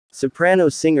Soprano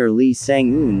singer Lee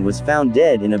Sang-eun was found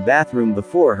dead in a bathroom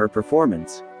before her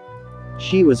performance.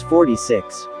 She was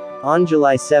 46. On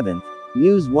July 7,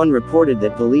 News One reported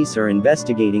that police are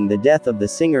investigating the death of the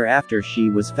singer after she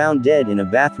was found dead in a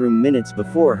bathroom minutes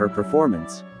before her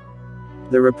performance.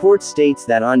 The report states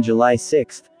that on July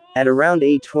 6, at around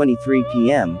 8:23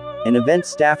 p.m., an event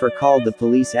staffer called the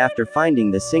police after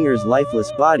finding the singer's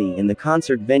lifeless body in the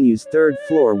concert venue's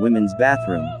third-floor women's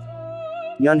bathroom.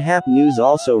 Yonhap News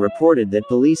also reported that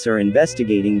police are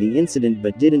investigating the incident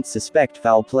but didn't suspect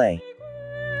foul play.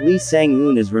 Lee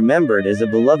Sang-eun is remembered as a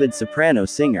beloved soprano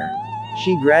singer.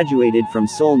 She graduated from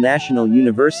Seoul National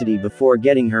University before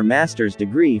getting her master's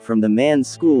degree from the Man's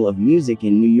School of Music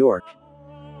in New York.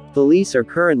 Police are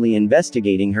currently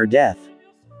investigating her death.